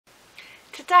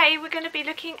Today we're going to be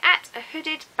looking at a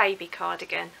hooded baby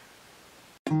cardigan.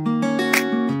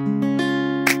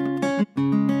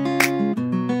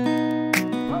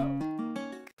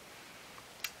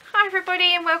 Hi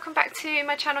everybody and welcome back to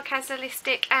my channel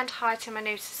Kazzalistic, and hi to my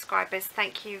new subscribers.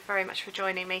 Thank you very much for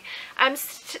joining me.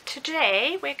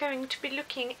 Today we're going to be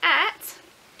looking at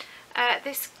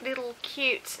this little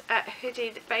cute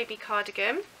hooded baby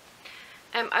cardigan.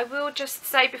 I will just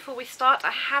say before we start,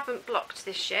 I haven't blocked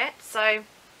this yet, so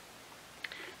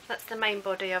that's the main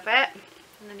body of it,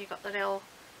 and then you've got the little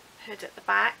hood at the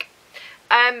back.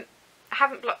 I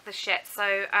haven't blocked this yet,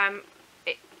 so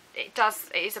it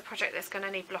is a project that's going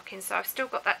to need blocking, so I've still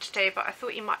got that to do, but I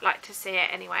thought you might like to see it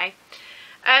anyway.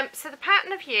 So the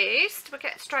pattern I've used, we'll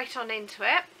get straight on into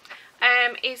it,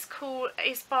 is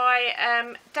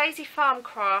by Daisy Farm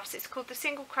Crafts. It's called the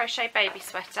Single Crochet Baby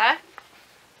Sweater.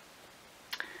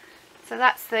 So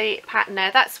that's the pattern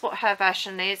there. That's what her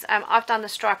version is. I've done the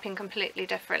striping completely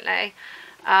differently,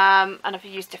 and I've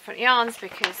used different yarns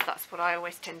because that's what I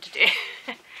always tend to do.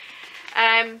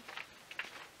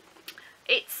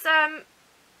 It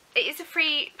is a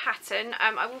free pattern.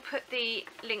 I will put the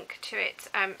link to it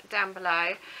down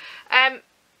below.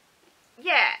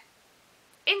 Yeah,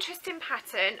 interesting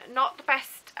pattern, not the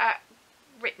best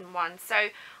written one. So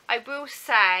I will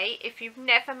say, if you've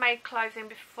never made clothing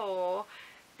before,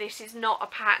 this is not a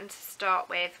pattern to start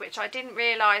with, which I didn't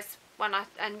realise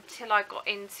until I got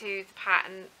into the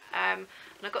pattern, and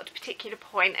I got to a particular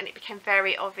point and it became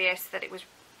very obvious that it was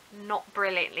not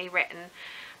brilliantly written.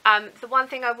 The one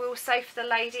thing I will say for the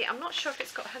lady, I'm not sure if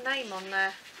it's got her name on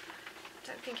there. I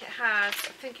don't think it has.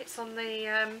 I think it's on the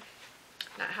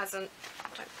no, it hasn't. I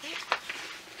don't think.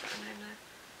 Got her name there.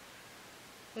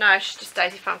 No, she's just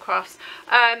Daisy Farm Crafts.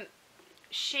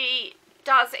 She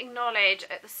does acknowledge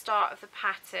at the start of the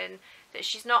pattern that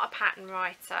she's not a pattern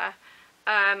writer,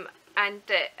 and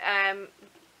that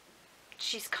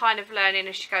she's kind of learning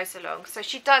as she goes along. So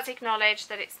she does acknowledge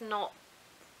that it's not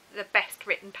the best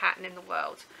written pattern in the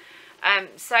world.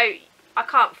 So I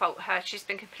can't fault her. She's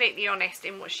been completely honest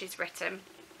in what she's written.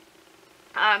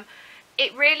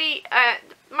 It really,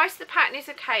 most of the pattern is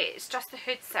okay. It's just the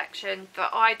hood section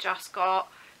that I just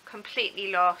got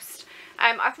completely lost.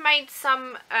 I've made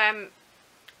some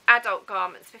adult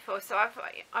garments before, so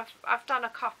I've done a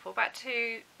couple, about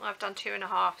two. I've done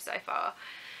 2.5 so far.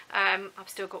 I've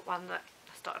still got one that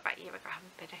I started about a year ago, I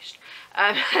haven't finished.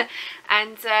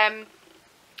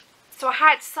 So I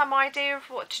had some idea of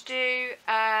what to do.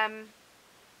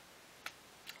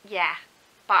 Yeah,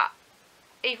 but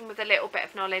even with a little bit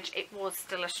of knowledge, it was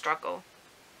still a struggle.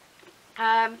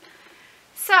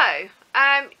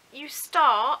 You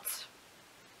start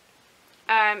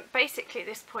basically at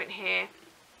this point here,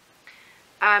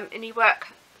 and you work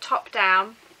top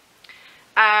down.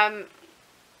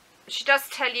 She does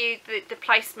tell you the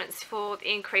placements for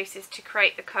the increases to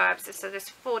create the curves. So there's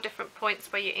 4 different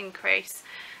points where you increase.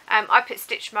 I put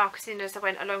stitch markers in as I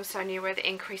went along, so I knew where the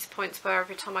increase points were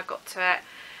every time I got to it.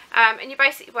 And you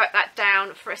basically work that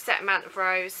down for a set amount of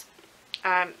rows,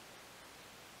 down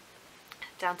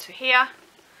to here.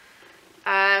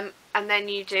 And then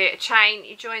you do a chain,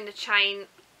 you join the chain,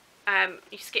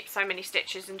 you skip so many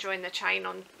stitches and join the chain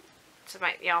on to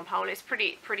make the armhole. It's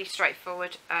pretty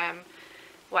straightforward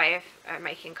way of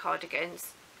making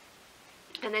cardigans,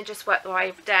 and then just work the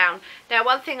way down. Now,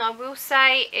 one thing I will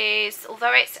say is,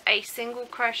 although it's a single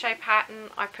crochet pattern,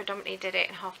 I predominantly did it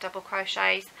in half double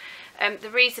crochets. The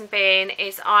reason being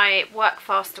is I work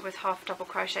faster with half double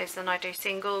crochets than I do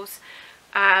singles,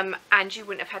 and you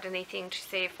wouldn't have had anything to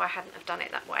see if I hadn't have done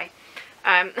it that way.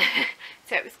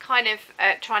 So it was kind of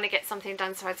trying to get something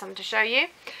done so I had something to show you.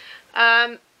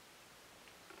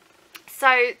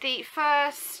 So the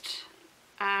first,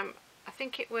 I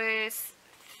think it was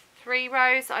 3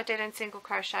 rows I did in single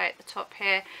crochet at the top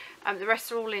here. The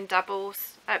rest are all in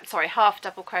doubles, sorry, half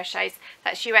double crochets.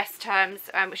 That's US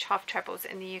terms, which half trebles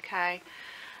in the UK.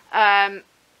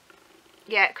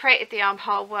 Yeah, created the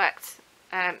armhole, worked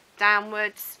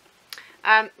downwards.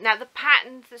 Now the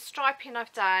pattern, the striping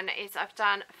I've done is I've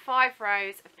done 5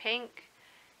 rows of pink,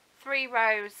 3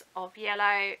 rows of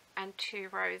yellow and 2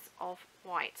 rows of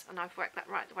white, and I've worked that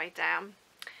right the way down.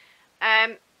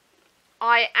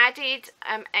 I added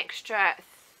extra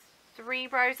 3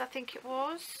 rows, I think it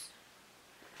was,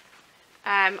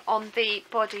 on the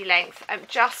body length,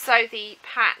 just so the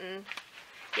pattern,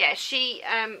 yeah,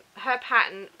 her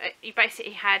pattern, you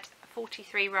basically had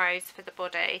 43 rows for the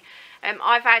body.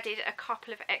 I've added a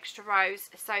couple of extra rows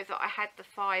so that I had the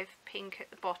 5 pink at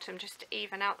the bottom just to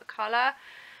even out the colour.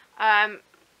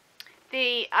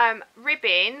 The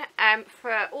ribbing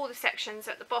for all the sections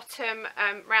at the bottom,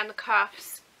 around the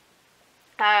cuffs,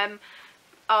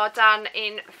 are done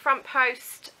in front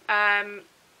post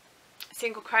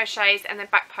single crochets and then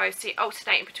back post, so you're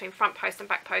alternating between front post and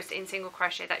back post in single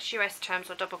crochet. That's US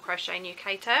terms, or double crochet in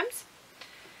UK terms.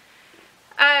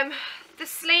 The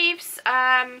sleeves,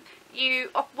 you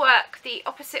work the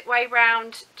opposite way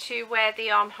round to where the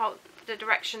armhole, the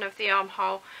direction of the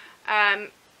armhole.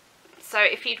 So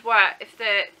if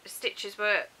the stitches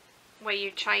were where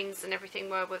your chains and everything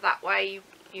were that way,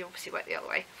 you obviously work the other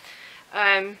way.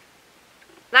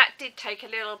 That did take a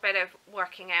little bit of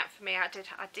working out for me. I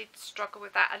did struggle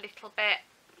with that a little bit.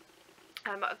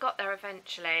 I got there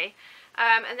eventually.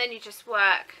 And then you just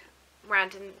work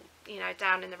round and, you know,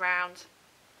 down in the round.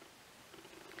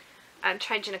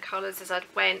 Changing the colours as I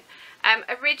went.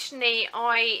 Originally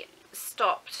I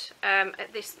stopped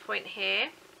at this point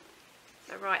here,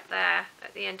 so right there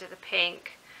at the end of the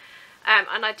pink,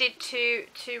 and I did two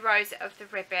rows of the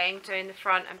ribbing doing the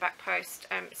front and back post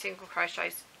single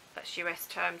crochets. That's US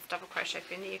terms, double crochet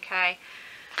for in the UK.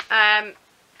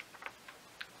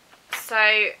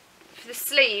 So for the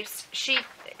sleeves, she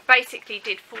basically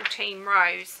did 14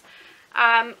 rows.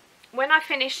 When I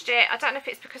finished it, I don't know if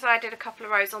it's because I did a couple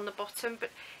of rows on the bottom, but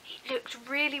it looked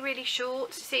really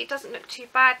short. See, it doesn't look too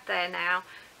bad there now,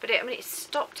 but I mean, it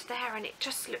stopped there and it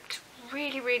just looked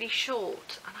really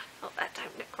short, and I thought that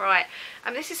don't look right.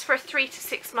 And this is for a 3 to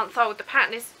 6 month old. The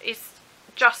pattern is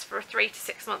just for a 3 to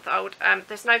 6 month old.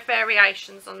 There's no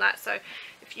variations on that, so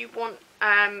if you want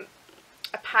a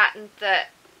pattern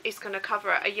that is going to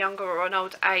cover a younger or an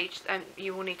old age, then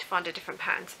you will need to find a different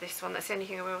pattern to this one. That's the only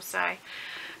thing I will say.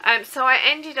 So I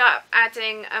ended up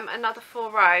adding another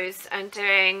 4 rows and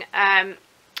doing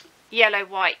yellow,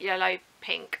 white, yellow,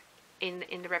 pink in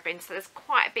the ribbon. So there's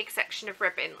quite a big section of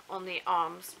ribbon on the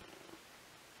arms.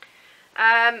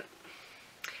 The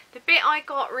bit I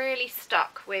got really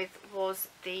stuck with was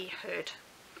the hood.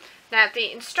 Now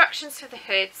the instructions for the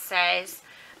hood says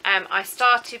I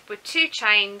started with 2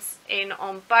 chains in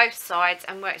on both sides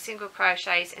and worked single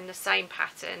crochets in the same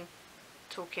pattern,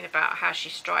 talking about how she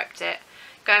striped it,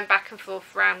 going back and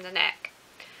forth around the neck.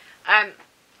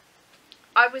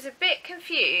 I was a bit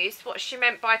confused what she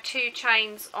meant by 2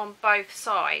 chains on both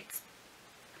sides,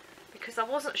 because I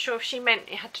wasn't sure if she meant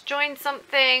you had to join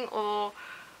something or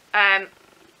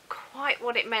quite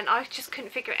what it meant. I just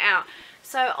couldn't figure it out.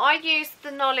 So I used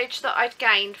the knowledge that I'd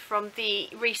gained from the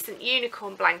recent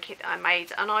unicorn blanket that I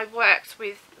made, and I worked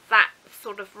with that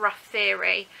sort of rough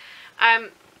theory.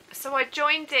 So I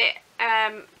joined it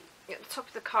at the top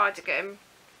of the cardigan,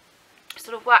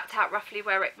 sort of worked out roughly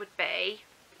where it would be,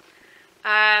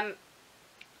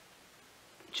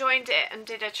 joined it and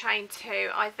did a chain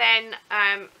 2. I then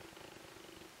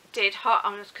did hot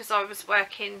on, because I was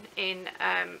working in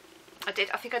I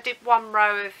think I did one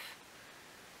row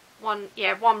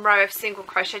of single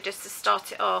crochet just to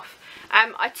start it off.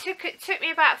 It took me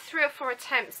about 3 or 4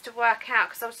 attempts to work out,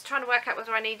 because I was trying to work out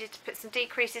whether I needed to put some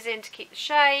decreases in to keep the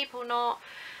shape or not,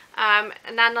 and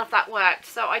none of that worked.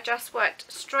 So I just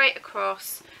worked straight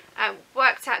across,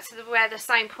 worked out to where the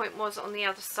same point was on the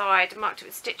other side, marked it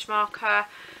with a stitch marker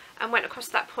and went across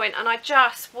that point, and I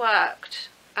just worked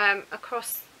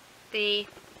across the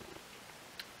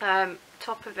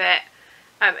top of it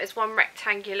as one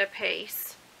rectangular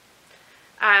piece,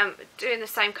 doing the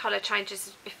same colour changes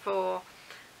as before.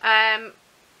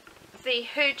 The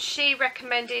hood, she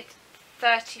recommended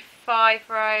 35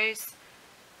 rows.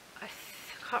 I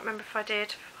can't remember if I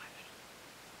did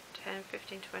 10,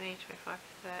 15, 20, 25,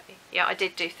 30. Yeah, I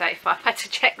did do 35. I had to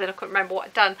check that. I couldn't remember what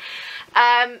I'd done.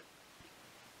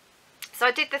 So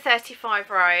I did the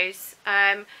 35 rows,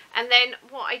 and then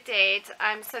what I did,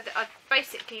 so that I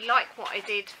basically like what I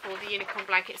did for the unicorn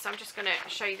blanket, so I'm just going to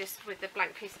show you this with the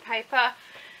blank piece of paper.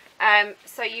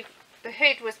 So the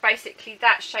hood was basically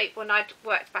that shape when I'd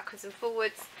worked backwards and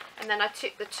forwards, and then I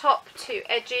took the top 2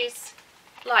 edges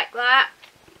like that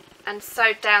and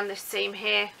sewed down this seam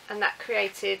here, and that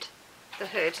created the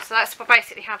hood. So that's what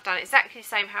basically how I've done it. Exactly the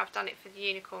same how I've done it for the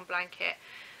unicorn blanket.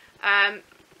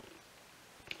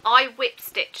 I whip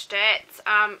stitched it.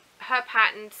 Her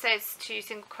pattern says to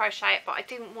single crochet it, but I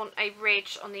didn't want a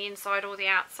ridge on the inside or the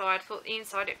outside. I thought the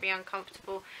inside it'd be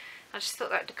uncomfortable. I just thought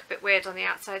that would look a bit weird on the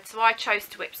outside, so I chose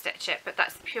to whip stitch it, but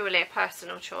that's purely a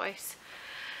personal choice.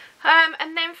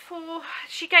 And then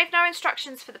she gave no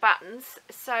instructions for the buttons,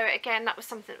 so again that was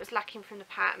something that was lacking from the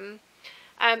pattern.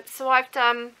 So I've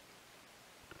done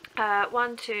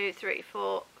 1, 2, 3,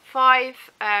 4,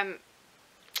 5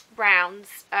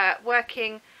 rounds,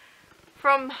 working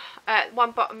from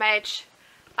one bottom edge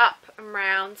up and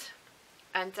round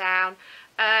and down.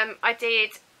 I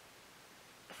did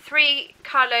 3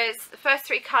 colours, the first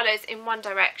 3 colours in one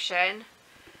direction,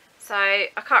 so So I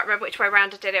can't remember which way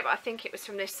around I did it, but I think it was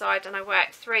from this side, and I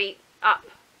worked 3 up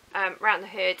round the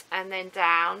hood and then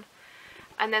down,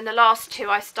 and then the last 2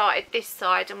 I started this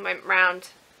side and went round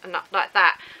and up like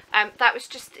that. That was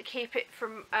just to keep it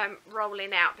from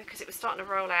rolling out, because it was starting to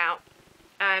roll out.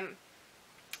 And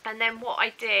then what I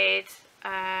did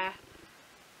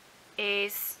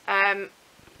is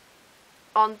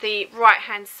on the right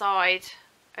hand side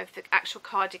of the actual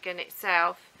cardigan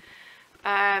itself,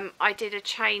 I did a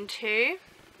chain 2.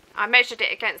 I measured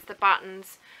it against the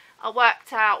buttons. I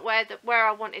worked out where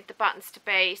I wanted the buttons to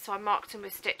be, so I marked them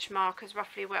with stitch markers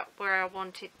roughly where I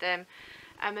wanted them,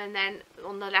 and then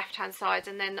on the left hand side,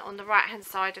 and then on the right hand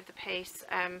side of the piece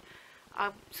I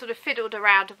sort of fiddled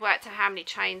around and worked out how many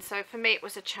chains. So for me it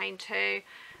was a chain 2,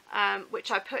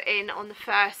 which I put in on the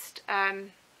first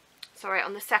on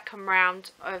the second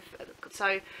round of,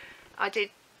 so I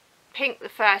did pink the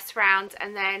first round,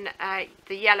 and then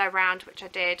the yellow round, which I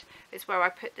did, is where I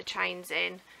put the chains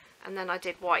in, and then I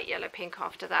did white, yellow, pink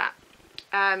after that,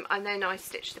 and then I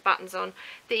stitched the buttons on.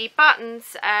 The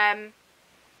buttons, I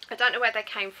don't know where they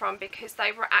came from, because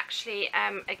they were actually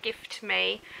a gift to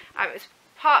me. It was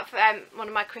part of one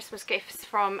of my Christmas gifts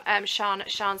from Sian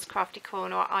at Sian's Crafty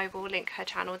Corner. I will link her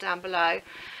channel down below,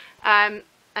 and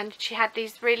she had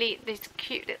these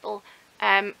cute little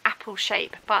apple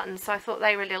shape buttons, so I thought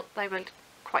they were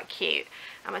quite cute.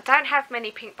 I don't have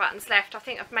many pink buttons left. I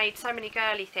think I've made so many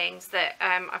girly things that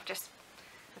I've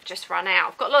just run out.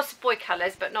 I've got lots of boy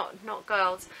colours, but not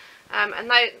girls,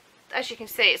 and they, as you can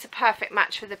see, it's a perfect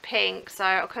match for the pink, so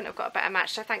I couldn't have got a better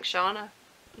match. So thanks, Sian, I've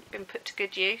been put to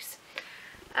good use.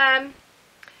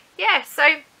 Yeah,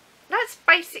 so that's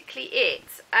basically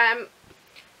it.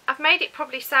 I've made it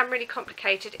probably sound really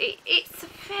complicated. It's a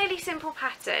fairly simple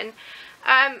pattern.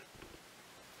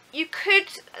 You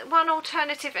could, one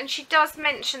alternative, and she does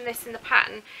mention this in the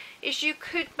pattern, is you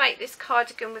could make this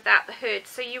cardigan without the hood,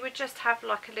 so you would just have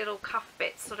like a little cuff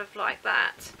bit sort of like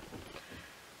that.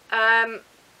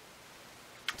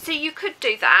 So you could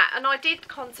do that, and I did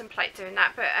contemplate doing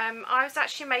that, but I was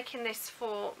actually making this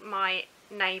for my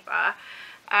neighbour.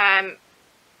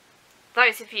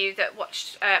 Those of you that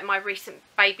watched my recent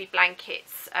baby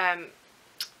blankets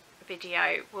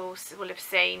video will have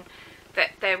seen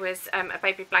that there was a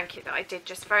baby blanket that I did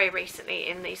just very recently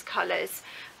in these colours,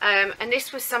 and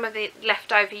this was some of the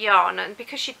leftover yarn, and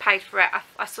because she paid for it,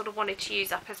 I sort of wanted to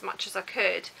use up as much as I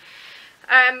could.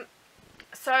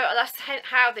 So that's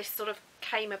how this sort of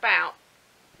came about.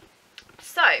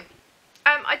 So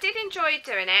I did enjoy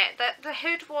doing it. The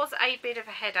hood was a bit of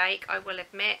a headache, I will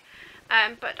admit,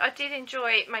 but I did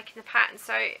enjoy making the pattern.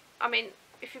 So I mean,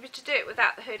 if you were to do it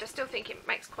without the hood, I still think it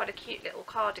makes quite a cute little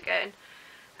cardigan,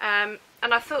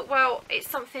 and I thought, well, it's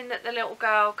something that the little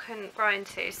girl can grow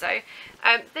into. So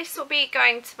this will be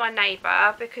going to my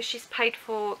neighbour because she's paid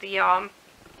for the yarn.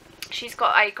 She's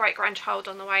got a great grandchild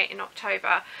on the way in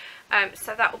October,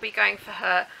 so that will be going for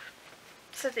her.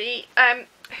 So the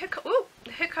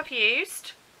hook I've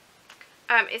used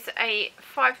is a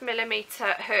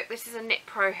 5mm hook. This is a Knit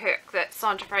Pro hook that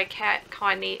Sandra very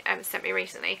kindly sent me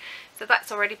recently, so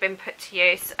that's already been put to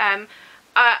use.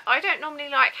 I don't normally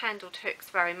like handled hooks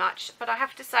very much, but I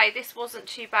have to say this wasn't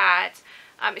too bad.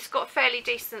 It's got a fairly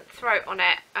decent throat on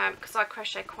it, because I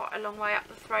crochet quite a long way up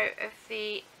the throat of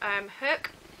the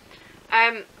hook.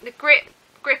 The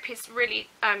grip is really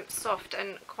soft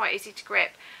and quite easy to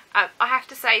grip. I have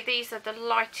to say these are the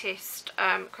lightest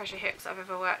crochet hooks I've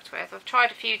ever worked with. I've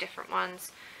tried a few different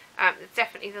ones. It's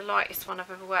definitely the lightest one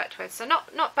I've ever worked with, so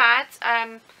not bad.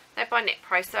 They're by Knit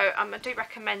Pro, so I do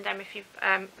recommend them if you're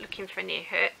looking for new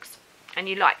hooks and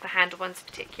you like the handle ones in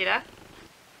particular.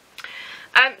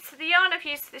 So the yarn I've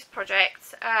used for this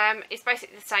project is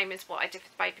basically the same as what I did for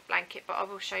the baby blanket, but I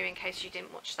will show you in case you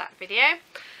didn't watch that video.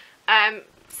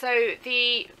 So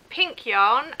the pink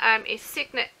yarn is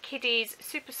Signet Kiddies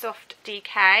Super Soft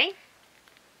DK,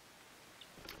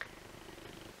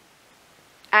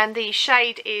 and the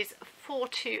shade is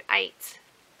 428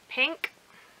 pink,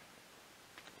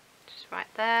 just right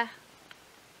there.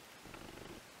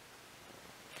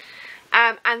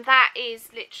 And that is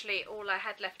literally all I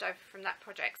had left over from that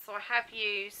project. So I have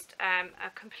used a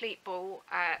complete ball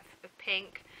of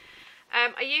pink.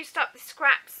 I used up the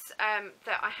scraps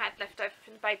that I had left over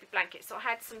from the baby blanket, so I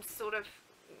had some sort of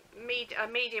a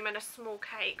medium and a small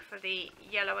cake for the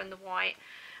yellow and the white.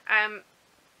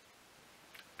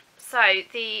 So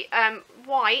the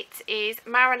white is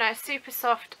Mariner Super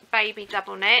Soft Baby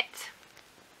Double Knit,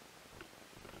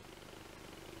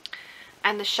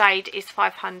 and the shade is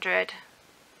 500,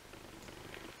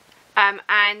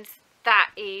 and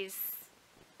that is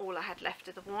all I had left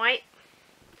of the white.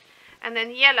 And then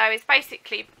the yellow is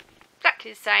basically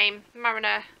exactly the same,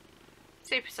 Mariner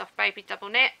Super Soft Baby Double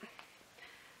Knit,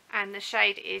 and the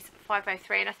shade is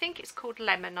 503, and I think it's called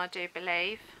Lemon, I do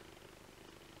believe.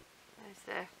 There's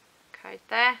the code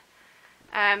there,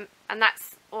 and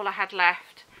that's all I had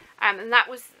left, and that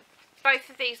was,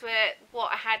 both of these were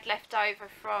what I had left over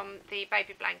from the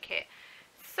baby blanket.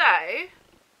 So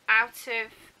out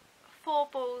of 4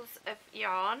 balls of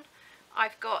yarn,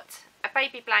 I've got a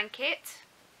baby blanket,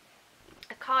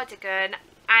 a cardigan,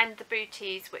 and the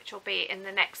booties, which will be in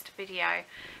the next video.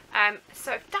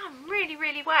 So I've done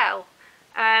really well.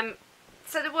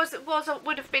 So there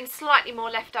would have been slightly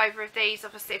more left over of these,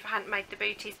 obviously, if I hadn't made the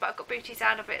booties, but I've got booties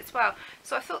out of it as well.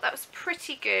 So I thought that was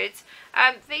pretty good.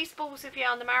 These balls of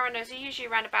yarn, the Mariners, are usually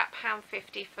around about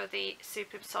 £1.50 for the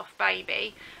Super Soft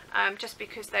Baby, just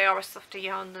because they are a softer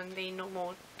yarn than the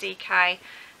normal DK.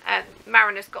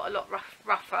 Mariner's got a lot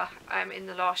rougher in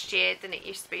the last year than it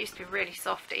used to be. It used to be really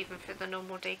soft even for the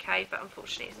normal DK, but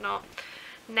unfortunately it's not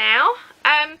now.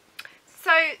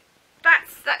 So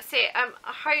that's it. I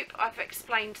hope I've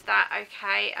explained that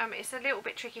okay. It's a little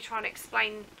bit tricky trying to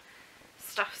explain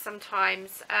stuff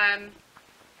sometimes,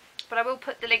 but I will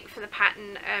put the link for the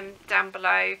pattern down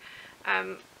below.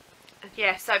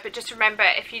 Yeah, so but just remember,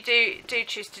 if you do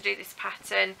choose to do this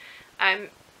pattern,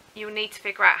 you'll need to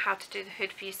figure out how to do the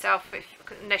hood for yourself,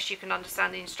 unless you can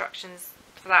understand the instructions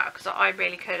for that, because I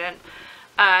really couldn't.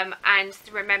 And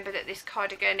remember that this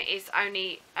cardigan is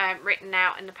only written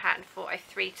out in the pattern for a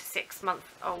 3 to 6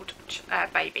 month old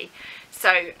baby.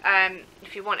 So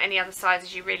if you want any other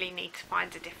sizes, you really need to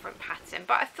find a different pattern.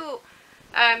 But I thought,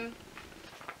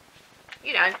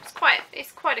 you know, it's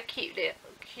quite a cute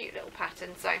little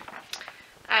pattern. So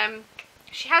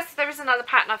there is another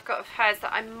pattern I've got of hers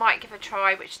that I might give a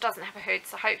try, which doesn't have a hood,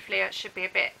 so hopefully it should be a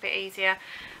bit easier.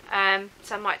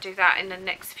 So I might do that in the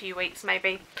next few weeks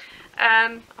maybe.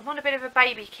 I'm on a bit of a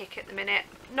baby kick at the minute.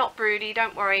 Not broody,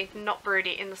 don't worry, not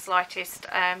broody in the slightest.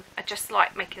 I just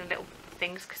like making little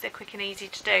things because they're quick and easy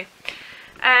to do.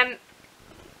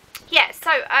 Yeah, so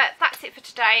that's it for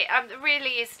today. There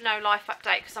really is no life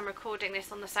update because I'm recording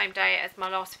this on the same day as my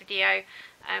last video,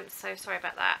 so sorry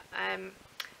about that.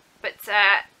 But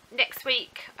next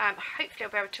week, hopefully I'll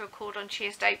be able to record on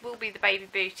Tuesday, will be the baby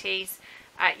booties,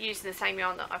 using the same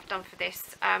yarn that I've done for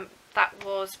this. That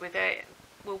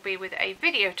will be with a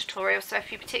video tutorial, so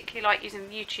if you particularly like using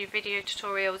YouTube video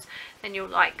tutorials, then you'll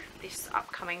like this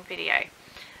upcoming video.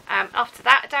 After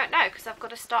that, I don't know, because I've got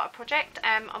to start a project.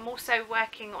 I'm also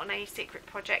working on a secret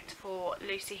project for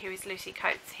Lucy, who is Lucy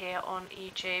Coates here on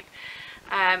YouTube.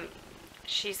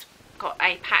 She's got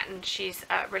a pattern she's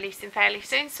releasing fairly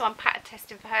soon, so I'm pattern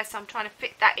testing for her, so I'm trying to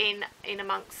fit that in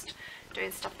amongst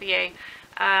doing stuff for you.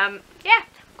 Yeah,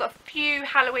 I've got a few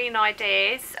Halloween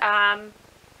ideas.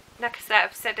 Like I said,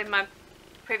 I've said in my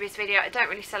previous video, I don't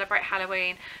really celebrate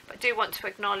Halloween, but I do want to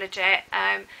acknowledge it.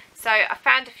 So I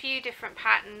found a few different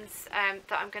patterns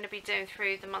that I'm going to be doing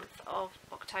through the month of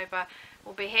October.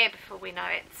 We'll be here before we know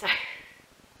it, so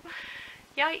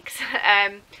yikes.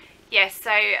 Yes,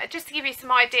 so just to give you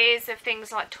some ideas of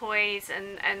things like toys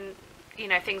and you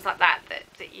know, things like that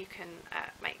you can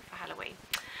make for Halloween.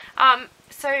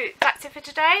 So that's it for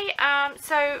today.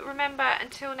 So remember,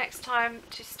 until next time,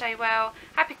 to stay well,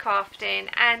 happy crafting,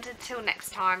 and until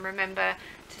next time, remember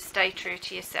to stay true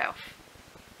to yourself.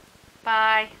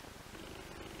 Bye.